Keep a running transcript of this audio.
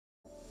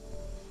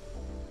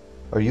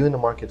Are you in the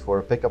market for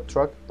a pickup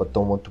truck but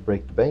don't want to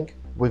break the bank?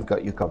 We've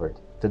got you covered.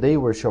 Today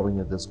we're showing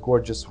you this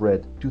gorgeous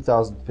red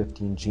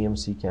 2015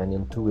 GMC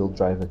Canyon two-wheel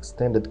drive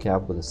extended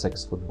cab with a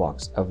 6-foot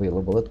box,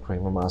 available at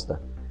Kramer Mazda.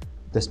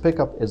 This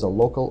pickup is a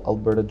local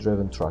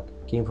Alberta-driven truck,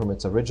 came from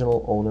its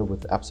original owner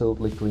with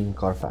absolutely clean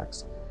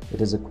Carfax.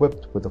 It is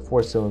equipped with a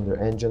 4-cylinder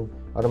engine,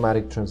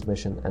 automatic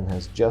transmission, and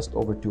has just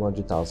over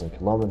 200,000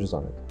 kilometers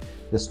on it.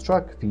 This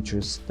truck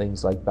features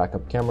things like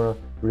backup camera,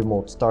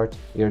 remote start,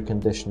 air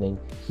conditioning,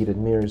 heated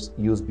mirrors,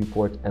 USB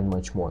port, and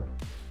much more.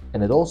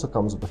 And it also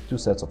comes with 2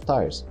 sets of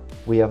tires.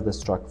 We have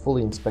this truck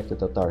fully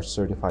inspected at our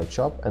certified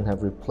shop and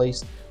have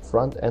replaced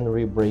front and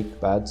rear brake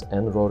pads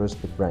and rotors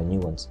with brand new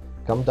ones.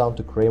 Come down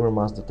to Kramer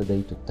Mazda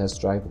today to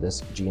test drive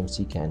this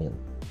GMC Canyon.